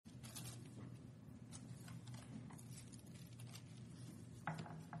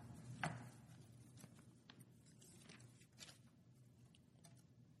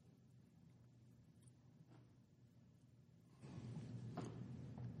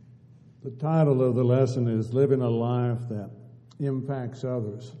The title of the lesson is Living a Life That Impacts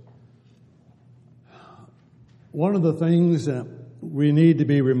Others. One of the things that we need to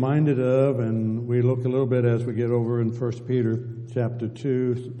be reminded of, and we look a little bit as we get over in 1 Peter chapter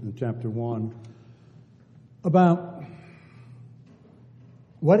 2 and chapter 1, about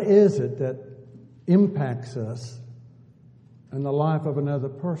what is it that impacts us in the life of another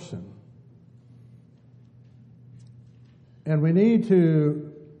person. And we need to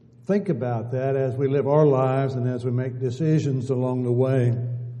think about that as we live our lives and as we make decisions along the way.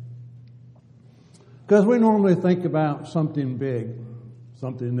 Because we normally think about something big,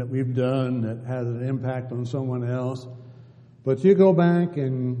 something that we've done that has an impact on someone else. But you go back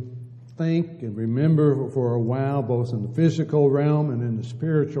and think and remember for a while, both in the physical realm and in the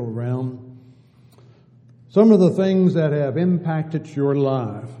spiritual realm, some of the things that have impacted your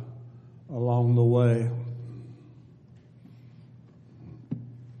life along the way.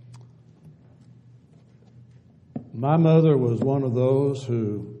 My mother was one of those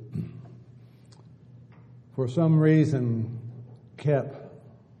who, for some reason, kept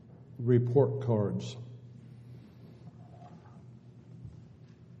report cards.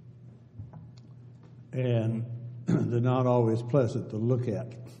 And they're not always pleasant to look at.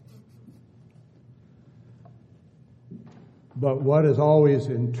 But what has always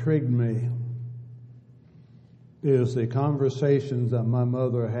intrigued me is the conversations that my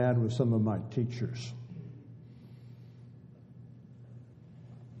mother had with some of my teachers.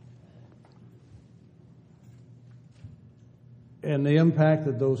 And the impact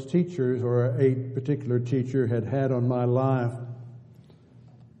that those teachers, or a particular teacher, had had on my life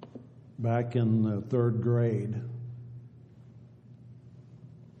back in the third grade,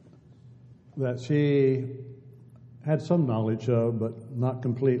 that she had some knowledge of, but not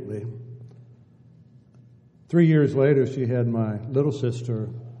completely. 3 years later, she had my little sister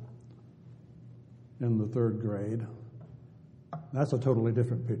in the third grade. That's a totally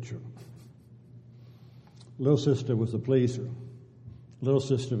different picture. Little sister was a pleaser. Little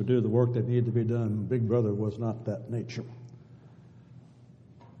sister would do the work that needed to be done. Big brother was not that nature.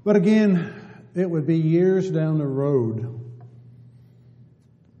 But again, it would be years down the road,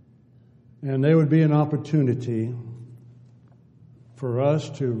 and there would be an opportunity for us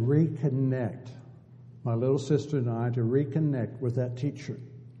to reconnect, my little sister and I, to reconnect with that teacher.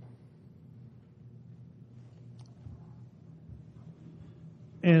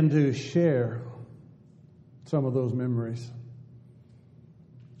 And to share some of those memories.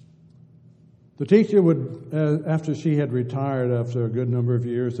 The teacher would, after she had retired after a good number of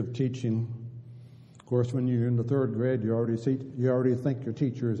years of teaching, of course, when you're in the third grade, you already think your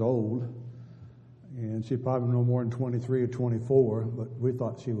teacher is old, and she's probably no more than 23 or 24, but we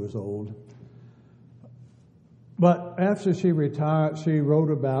thought she was old. But after she retired, she wrote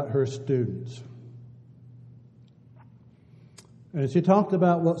about her students. And she talked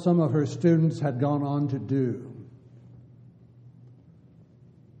about what some of her students had gone on to do.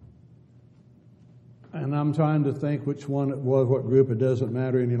 And I'm trying to think which one it was, what group. It doesn't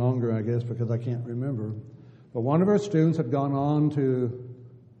matter any longer, I guess, because I can't remember. But one of our students had gone on to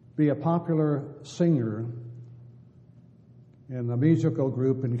be a popular singer in a musical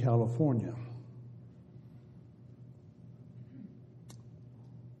group in California.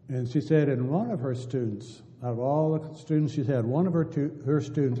 And she said, and one of her students, out of all the students she's had, one of her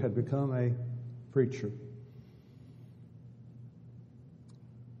students had become a preacher.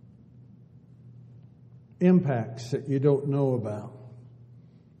 Impacts that you don't know about.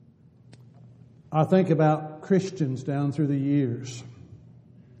 I think about Christians down through the years.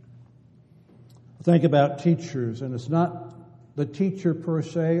 I think about teachers, and it's not the teacher per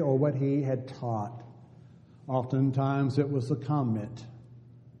se or what he had taught. Oftentimes it was the comment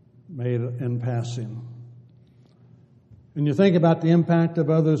made in passing. And you think about the impact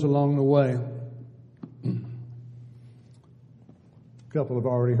of others along the way. A couple have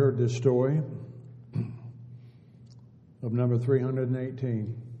already heard this story of number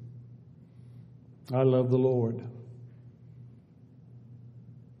 318. I love the Lord.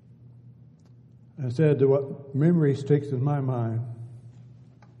 I said that what memory sticks in my mind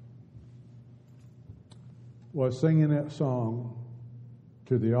was singing that song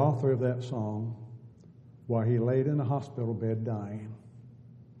to the author of that song while he laid in a hospital bed dying.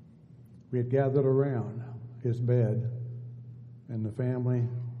 We had gathered around his bed and the family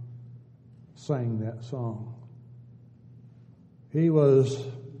sang that song. He was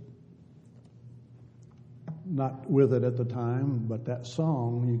not with it at the time, but that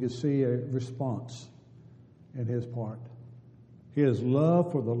song, you could see a response in his part. His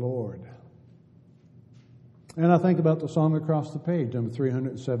love for the Lord And I think about the song across the page, number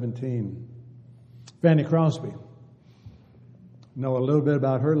 317. Fanny Crosby. Know a little bit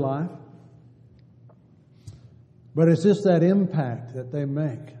about her life. But it's just that impact that they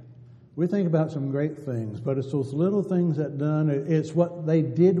make. We think about some great things, but it's those little things that done. It's what they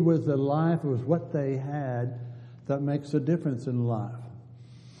did with their life. It was what they had that makes a difference in life.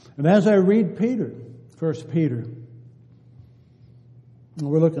 And as I read Peter, 1 Peter, and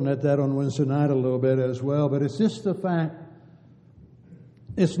we're looking at that on Wednesday night a little bit as well, but it's just the fact,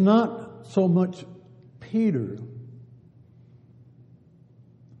 it's not so much Peter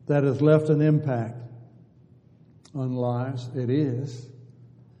that has left an impact on lives. It is.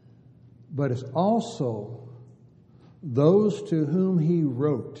 But it's also those to whom he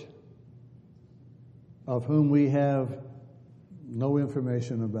wrote, of whom we have no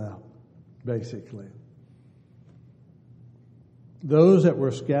information about, basically. Those that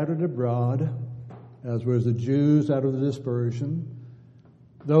were scattered abroad, as was the Jews out of the dispersion.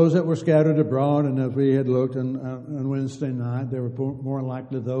 Those that were scattered abroad, and as we had looked on Wednesday night, they were more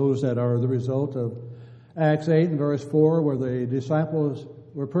likely those that are the result of Acts 8 and verse 4, where the disciples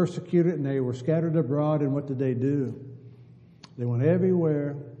were persecuted and they were scattered abroad. And what did they do? They went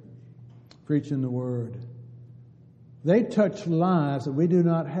everywhere preaching the word. They touched lives that we do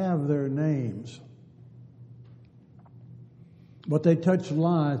not have their names. But they touched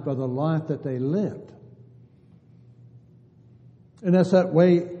lives by the life that they lived. And that's that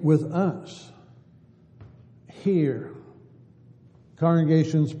way with us. Here.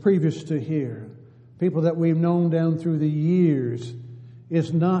 Congregations previous to here. People that we've known down through the years.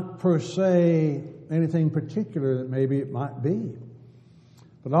 It's not per se anything particular that maybe it might be.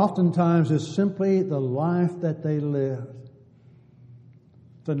 But oftentimes it's simply the life that they lived.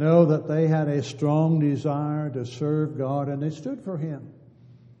 To know that they had a strong desire to serve God and they stood for Him.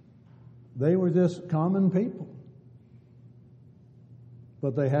 They were just common people.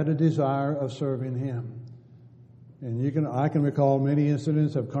 But they had a desire of serving Him. And I can recall many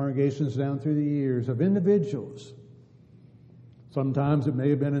incidents of congregations down through the years of individuals. Sometimes it may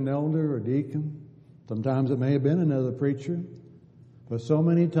have been an elder or deacon. Sometimes it may have been another preacher. But so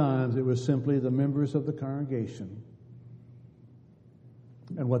many times it was simply the members of the congregation.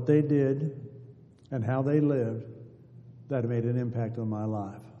 And what they did and how they lived, that made an impact on my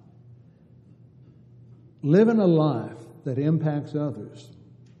life. Living a life that impacts others.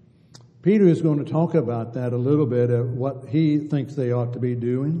 Peter is going to talk about that a little bit, of what he thinks they ought to be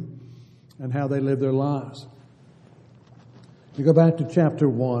doing and how they live their lives. You go back to chapter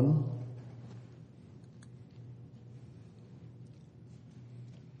 1.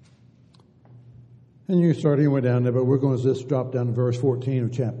 And you're starting way down there, but we're going to just drop down to verse 14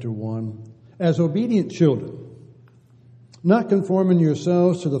 of chapter 1. As obedient children, not conforming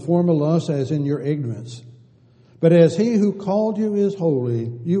yourselves to the former lusts as in your ignorance, but as He who called you is holy,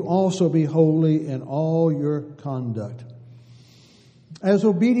 you also be holy in all your conduct. As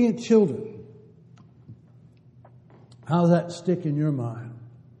obedient children, how does that stick in your mind?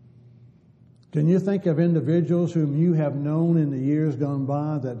 Can you think of individuals whom you have known in the years gone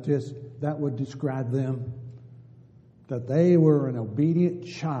by that would describe them? That they were an obedient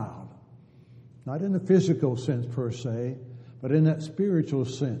child. Not in the physical sense per se, but in that spiritual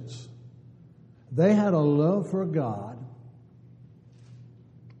sense. They had a love for God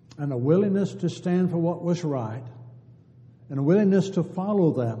and a willingness to stand for what was right and a willingness to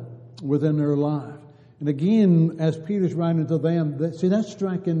follow them within their life. And again, as Peter's writing to them, that's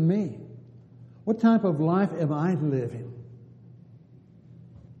striking me. What type of life am I living?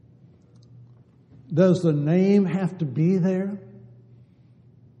 Does the name have to be there?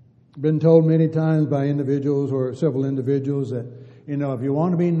 Been told many times by individuals or several individuals that, if you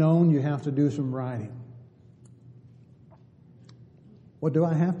want to be known, you have to do some writing. What, do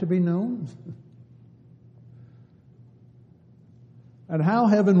I have to be known? And how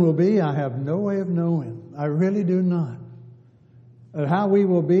heaven will be, I have no way of knowing. I really do not. And how we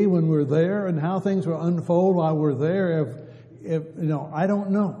will be when we're there and how things will unfold while we're there, I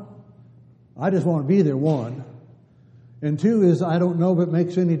don't know. I just want to be there, one. And two is, I don't know if it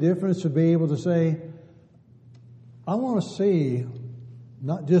makes any difference to be able to say, I want to see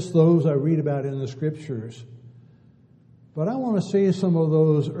not just those I read about in the Scriptures, but I want to see some of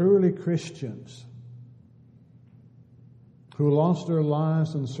those early Christians who lost their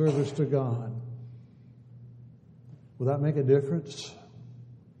lives in service to God. Will that make a difference?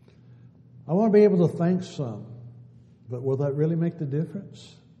 I want to be able to thank some, but will that really make the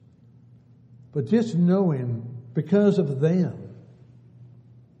difference? But just knowing, because of them,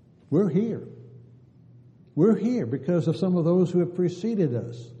 we're here. We're here because of some of those who have preceded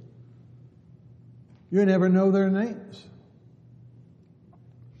us. You never know their names.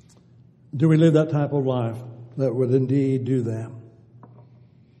 Do we live that type of life that would indeed do that?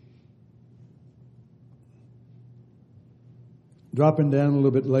 Dropping down a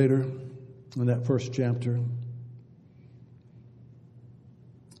little bit later in that first chapter.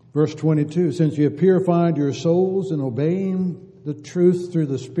 Verse 22, since you have purified your souls in obeying the truth through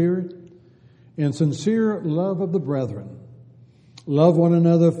the Spirit, in sincere love of the brethren, love one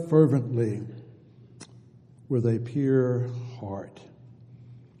another fervently with a pure heart.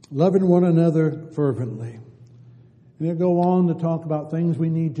 Loving one another fervently. And it'll go on to talk about things we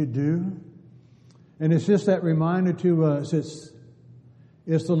need to do. And it's just that reminder to us, it's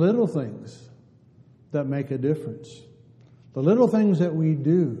the little things that make a difference. The little things that we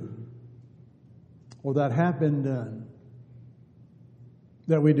do or that have been done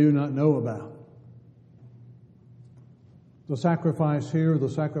that we do not know about. The sacrifice here, the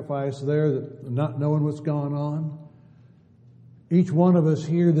sacrifice there, not knowing what's going on. Each one of us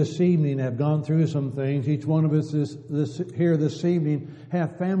here this evening have gone through some things. Each one of us here this evening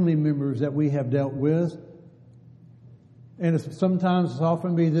have family members that we have dealt with. And it's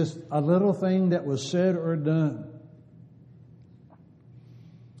often be this a little thing that was said or done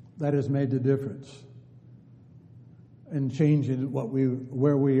that has made the difference in changing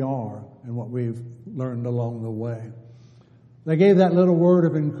where we are and what we've learned along the way. They gave that little word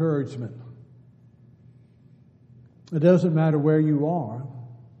of encouragement. It doesn't matter where you are.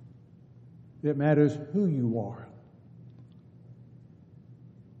 It matters who you are.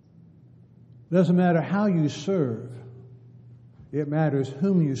 It doesn't matter how you serve. It matters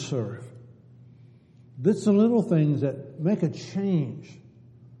whom you serve. It's the little things that make a change.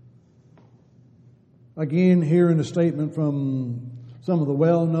 Again, here in a statement from some of the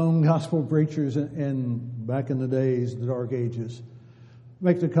well-known gospel preachers back in the days, the dark ages,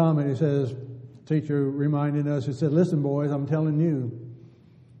 makes a comment. He says, teacher reminding us, he said, listen, boys, I'm telling you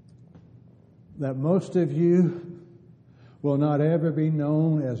that most of you will not ever be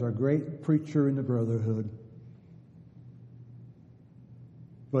known as a great preacher in the brotherhood.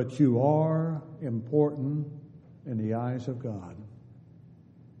 But you are important in the eyes of God.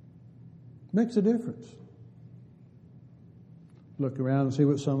 Makes a difference. Look around and see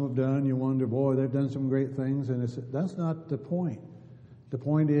what some have done. You wonder, boy, they've done some great things. And that's not the point. The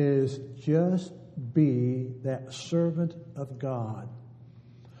point is just be that servant of God.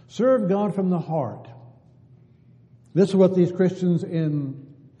 Serve God from the heart. This is what these Christians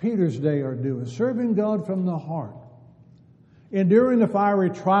in Peter's day are doing. Serving God from the heart. Enduring the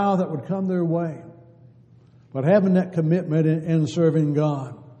fiery trial that would come their way. But having that commitment in serving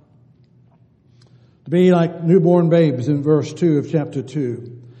God. To be like newborn babes in verse 2 of chapter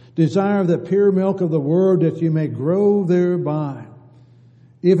 2. Desire the pure milk of the word that you may grow thereby.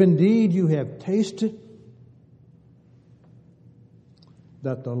 If indeed you have tasted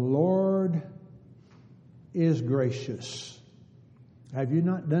that the Lord is gracious. Have you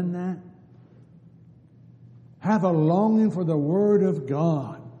not done that? Have a longing for the Word of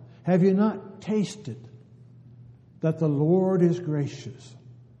God. Have you not tasted that the Lord is gracious?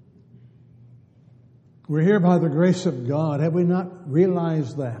 We're here by the grace of God. Have we not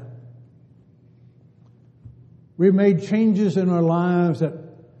realized that? We've made changes in our lives that,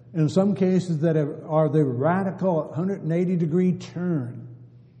 in some cases, that are the radical 180-degree turn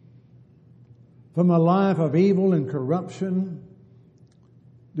from a life of evil and corruption,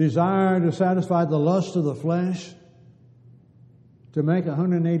 desire to satisfy the lust of the flesh, to make a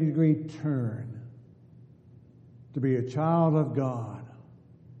 180-degree turn, to be a child of God,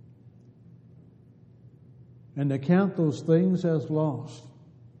 and to count those things as lost,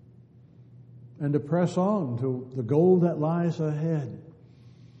 and to press on to the goal that lies ahead,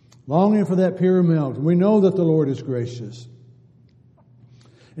 longing for that pure milk. We know that the Lord is gracious.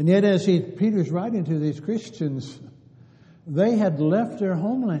 And yet as Peter's writing to these Christians, they had left their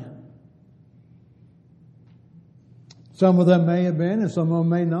homeland. Some of them may have been, and some of them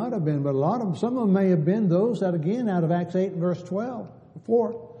may not have been, but some of them may have been those that, again, out of Acts 8 and verse 12,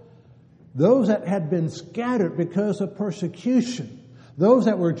 4, those that had been scattered because of persecution, those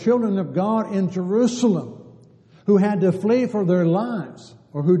that were children of God in Jerusalem, who had to flee for their lives,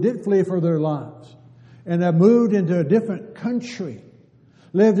 or who did flee for their lives, and have moved into a different country,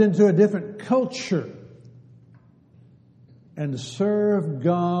 lived into a different culture, and served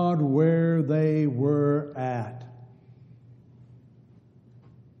God where they were at.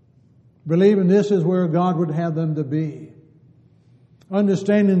 Believing this is where God would have them to be.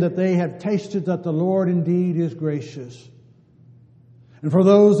 Understanding that they have tasted that the Lord indeed is gracious. And for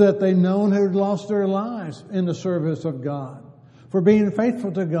those that they've known who had lost their lives in the service of God, for being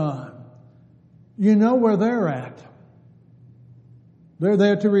faithful to God, You know where they're at. They're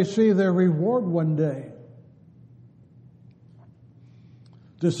there to receive their reward one day.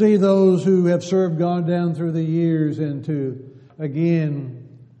 To see those who have served God down through the years and to, again,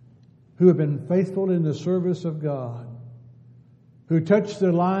 who have been faithful in the service of God, who touch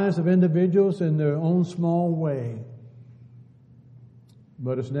the lives of individuals in their own small way.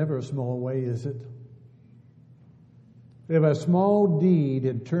 But it's never a small way, is it? If a small deed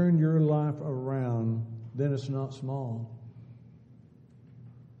had turned your life around, then it's not small.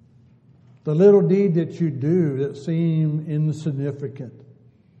 The little deed that you do that seem insignificant,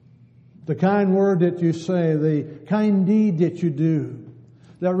 the kind word that you say, the kind deed that you do,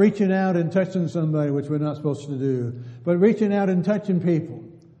 that reaching out and touching somebody, which we're not supposed to do, but reaching out and touching people,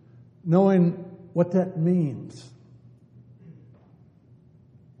 knowing what that means,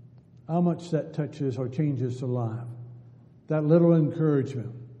 how much that touches or changes the life. That little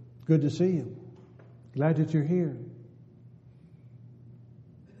encouragement. Good to see you. Glad that you're here.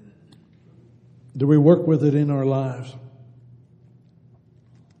 Do we work with it in our lives?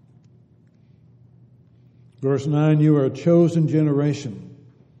 Verse 9, you are a chosen generation,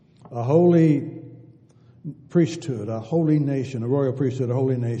 a holy priesthood, a holy nation, a royal priesthood, a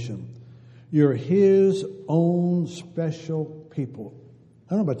holy nation. You're His own special people.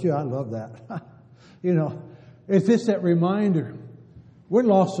 I don't know about you, I love that. You know, it's just that reminder. We're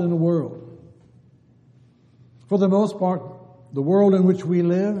lost in the world. For the most part, the world in which we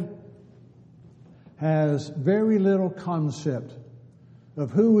live has very little concept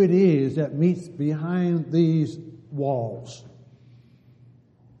of who it is that meets behind these walls.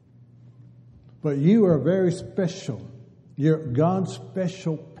 But you are very special. You're God's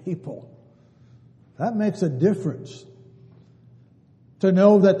special people. That makes a difference. To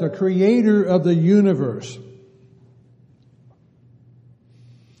know that the Creator of the universe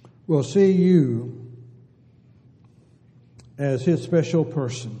will see you as His special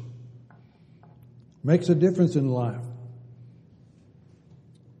person makes a difference in life.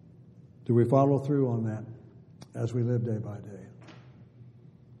 Do we follow through on that as we live day by day?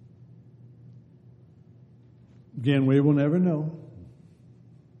 Again, we will never know.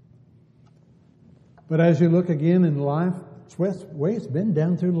 But as you look again in life, it's the way it's been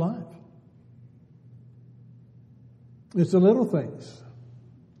down through life. It's the little things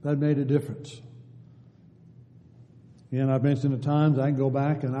that made a difference. And I've mentioned at times I can go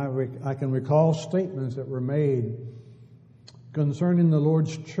back and I can recall statements that were made concerning the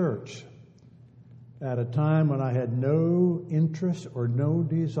Lord's church at a time when I had no interest or no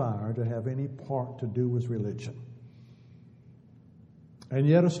desire to have any part to do with religion. And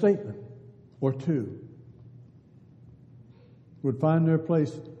yet a statement or two would find their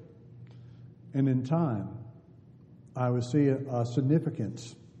place, and in time I would see a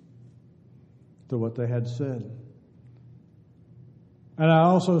significance to what they had said. And I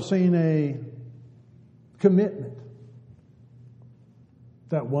also seen a commitment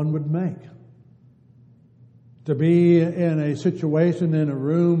that one would make to be in a situation, in a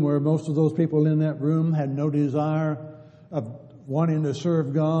room where most of those people in that room had no desire of wanting to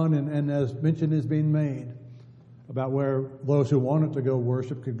serve God, and as mention is being made about where those who wanted to go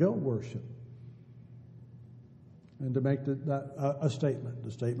worship could go worship. And to make a statement.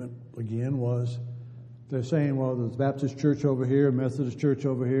 The statement, again, was they're saying, well, there's a Baptist church over here, a Methodist church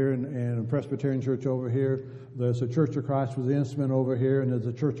over here, and a Presbyterian church over here. There's a Church of Christ with the instrument over here, and there's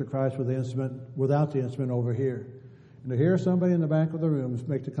a Church of Christ with the instrument without the instrument over here. And to hear somebody in the back of the room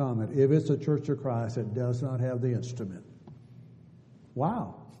make the comment, if it's a Church of Christ, it does not have the instrument.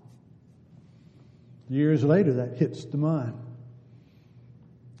 Wow. Years later, that hits the mind.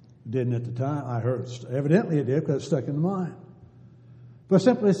 It didn't at the time. I heard, evidently it did because it stuck in the mind. But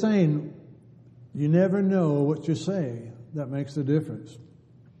simply saying, you never know what you say that makes the difference.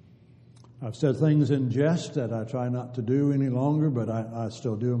 I've said things in jest that I try not to do any longer, but I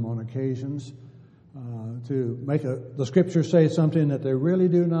still do them on occasions. To make the scriptures say something that they really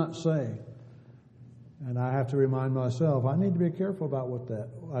do not say. And I have to remind myself, I need to be careful about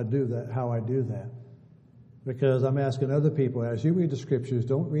how I do that. Because I'm asking other people, as you read the scriptures,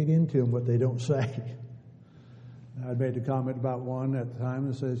 don't read into them what they don't say. I made a comment about one at the time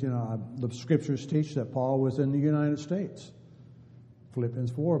that says, the scriptures teach that Paul was in the United States.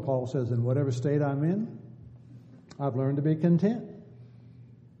 Philippians 4, Paul says, in whatever state I'm in, I've learned to be content.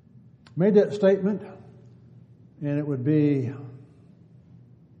 Made that statement, and it would be,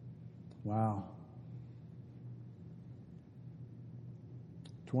 wow,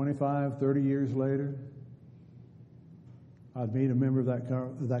 25, 30 years later, I'd meet a member of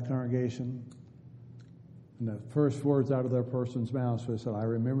that congregation, and the first words out of their person's mouth said, I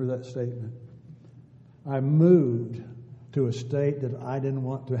remember that statement. I moved to a state that I didn't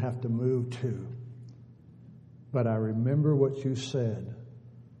want to have to move to. But I remember what you said.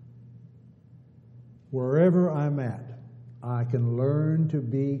 Wherever I'm at, I can learn to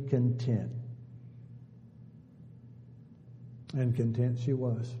be content. And content she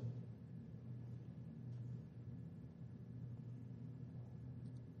was.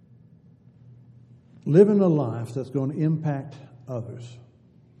 Living a life that's going to impact others.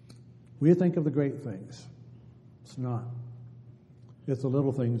 We think of the great things. It's not. It's the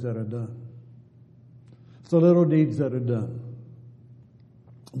little things that are done. It's the little deeds that are done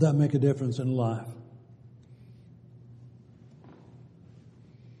that make a difference in life.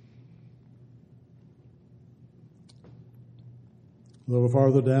 A little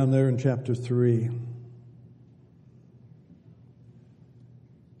farther down there in chapter 3.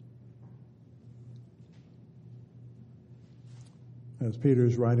 As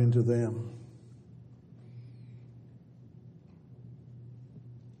Peter's writing to them.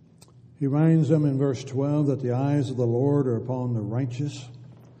 He reminds them in verse 12 that the eyes of the Lord are upon the righteous.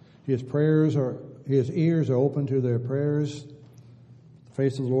 His ears are open to their prayers. The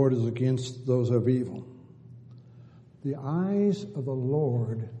face of the Lord is against those of evil. The eyes of the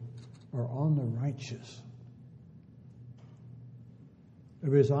Lord are on the righteous.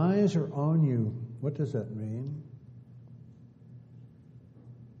 If his eyes are on you, what does that mean?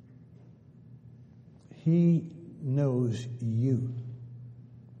 He knows you.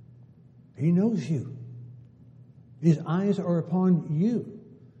 He knows you. His eyes are upon you.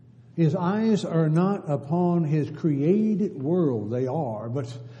 His eyes are not upon his created world. They are,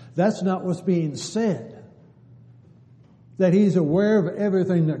 but that's not what's being said. That he's aware of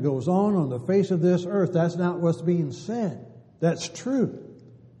everything that goes on the face of this earth. That's not what's being said. That's true.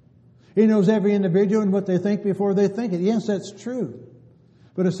 He knows every individual and what they think before they think it. Yes, that's true.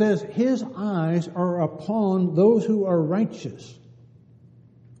 But it says his eyes are upon those who are righteous.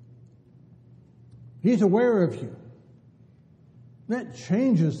 He's aware of you. That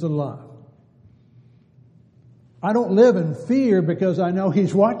changes the life. I don't live in fear because I know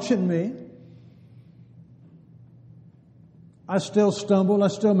he's watching me. I still stumble, I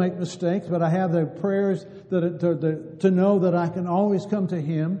still make mistakes, but I have the prayers to know that I can always come to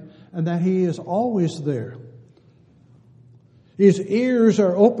him and that he is always there. His ears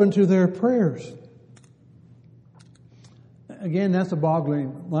are open to their prayers. Again, that's a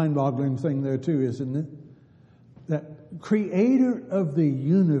mind-boggling thing there too, isn't it? That creator of the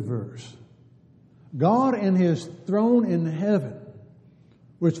universe, God and his throne in heaven,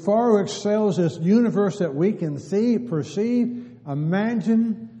 which far excels this universe that we can see, perceive,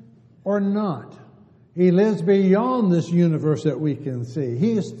 imagine, or not. He lives beyond this universe that we can see.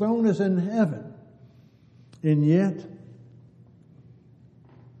 His throne is in heaven. And yet,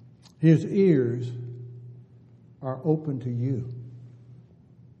 his ears are open to you.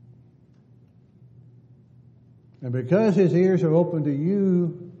 And because his ears are open to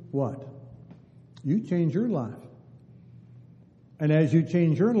you, what? You change your life. And as you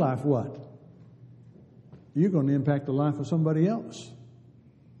change your life, what? You're going to impact the life of somebody else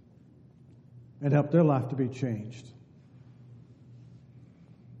and help their life to be changed.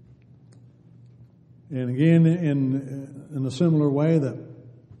 And again, in a similar way, that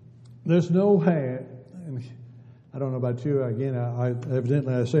there's no way, and I don't know about you, again,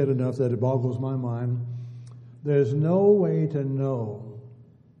 evidently I say it enough that it boggles my mind. There's no way to know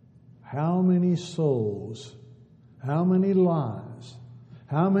how many souls, how many lives,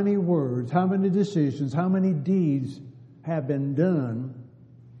 how many words, how many decisions, how many deeds have been done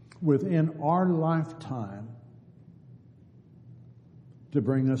within our lifetime to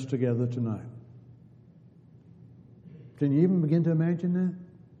bring us together tonight. Can you even begin to imagine that?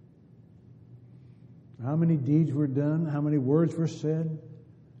 How many deeds were done? How many words were said?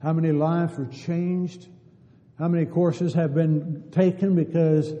 How many lives were changed? How many courses have been taken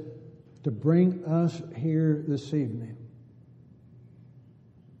because to bring us here this evening?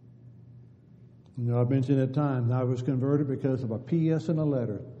 You know, I've mentioned at times I was converted because of a PS and a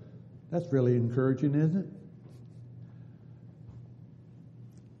letter. That's really encouraging, isn't it?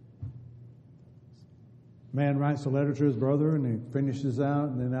 Man writes a letter to his brother and he finishes out,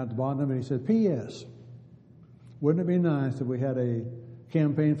 and then at the bottom of it he said, P.S. Wouldn't it be nice if we had a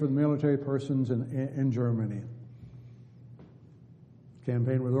campaign for the military persons in Germany? The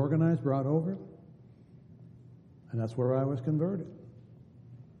campaign was organized, brought over, and that's where I was converted.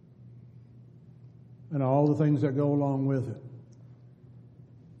 And all the things that go along with it.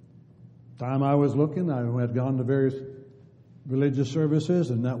 Time I was looking, I had gone to various religious services,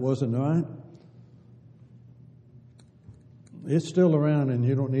 and that wasn't right. It's still around, and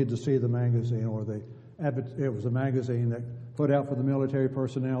you don't need to see the magazine or the it was a magazine that put out for the military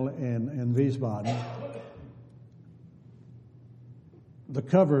personnel in Wiesbaden. The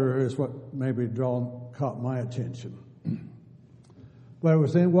cover is what maybe caught my attention. But it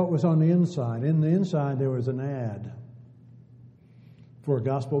was in what was on the inside. In the inside, there was an ad for a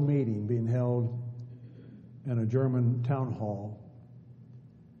gospel meeting being held in a German town hall,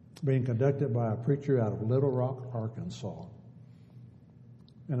 being conducted by a preacher out of Little Rock, Arkansas.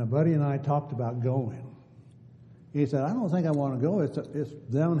 And a buddy and I talked about going. He said, I don't think I want to go. It's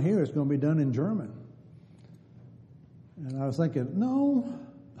down here. It's going to be done in German. And I was thinking, no.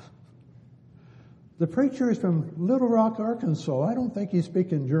 The preacher is from Little Rock, Arkansas. I don't think he's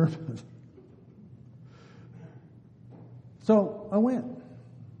speaking German. So I went.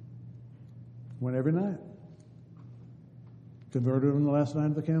 Went every night. Converted on the last night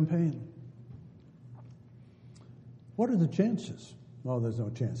of the campaign. What are the chances? Oh, there's no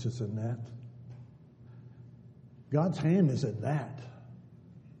chances in that. God's hand is in that.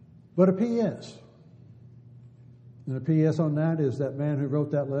 But a P.S. And the P.S. on that is that man who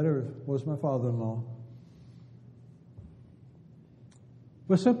wrote that letter was my father-in-law.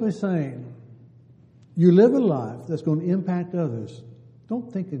 We're simply saying, you live a life that's going to impact others.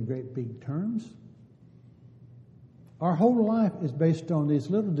 Don't think in great big terms. Our whole life is based on these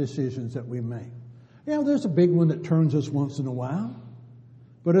little decisions that we make. Yeah, there's a big one that turns us once in a while.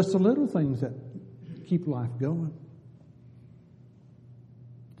 But it's the little things that keep life going.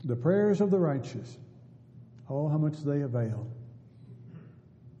 The prayers of the righteous, oh, how much they avail.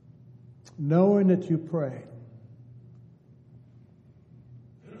 Knowing that you pray.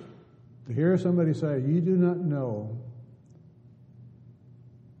 To hear somebody say, you do not know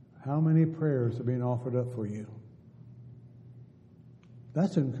how many prayers are being offered up for you.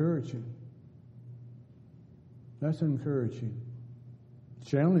 That's encouraging. That's encouraging.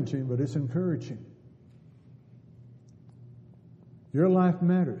 It's challenging, but it's encouraging. Your life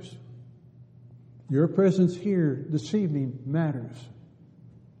matters. Your presence here this evening matters.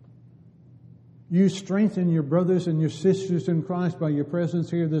 You strengthen your brothers and your sisters in Christ by your presence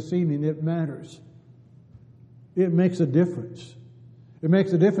here this evening. It matters. It makes a difference. It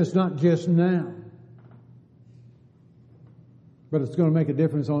makes a difference not just now, but it's going to make a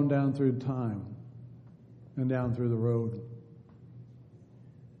difference on down through time and down through the road.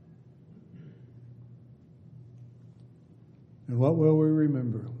 And what will we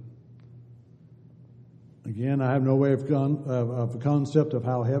remember? Again, I have no way of a concept of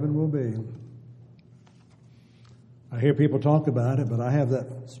how heaven will be. I hear people talk about it, but I have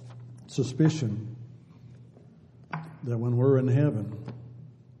that suspicion that when we're in heaven,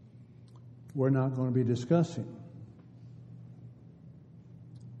 we're not going to be discussing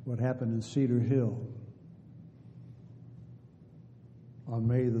what happened in Cedar Hill on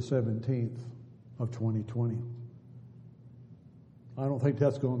May the 17th of 2020. I don't think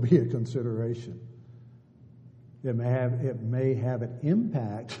that's going to be a consideration. It may have an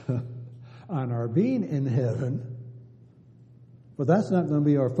impact on our being in heaven, but that's not going to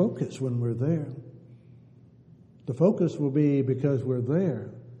be our focus when we're there. The focus will be because we're there,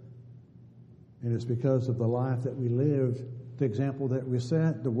 and it's because of the life that we lived, the example that we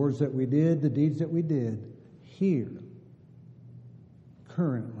set, the words that we did, the deeds that we did here,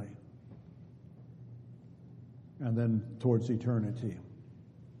 currently, and then towards eternity.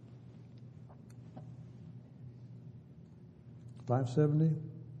 570? Is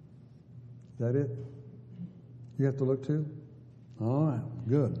that it? You have to look too? All right,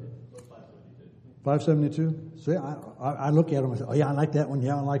 good. 572? See, I look at them and say, oh yeah, I like that one.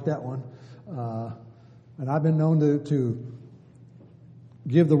 Yeah, I like that one. And I've been known to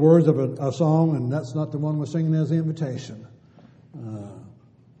give the words of a song, and that's not the one we're singing as the invitation.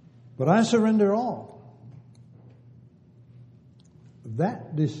 But I surrender all.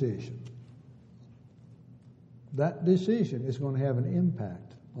 That decision is going to have an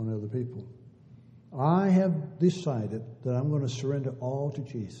impact on other people. I have decided that I'm going to surrender all to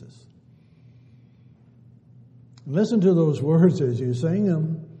Jesus. Listen to those words as you sing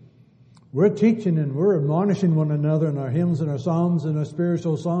them. We're teaching and we're admonishing one another in our hymns and our psalms and our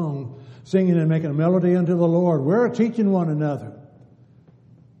spiritual song, singing and making a melody unto the Lord. We're teaching one another.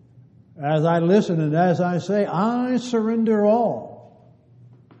 As I listen and as I say, I surrender all.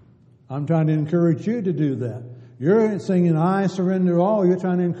 I'm trying to encourage you to do that. You're singing, I surrender all. You're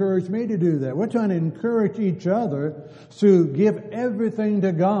trying to encourage me to do that. We're trying to encourage each other to give everything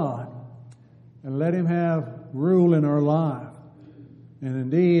to God and let Him have rule in our life. And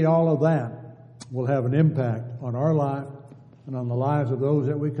indeed, all of that will have an impact on our life and on the lives of those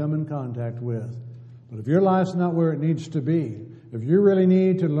that we come in contact with. But if your life's not where it needs to be, if you really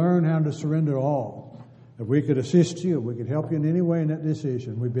need to learn how to surrender all, If we could assist you, if we could help you in any way in that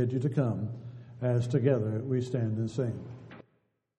decision, we bid you to come as together we stand and sing.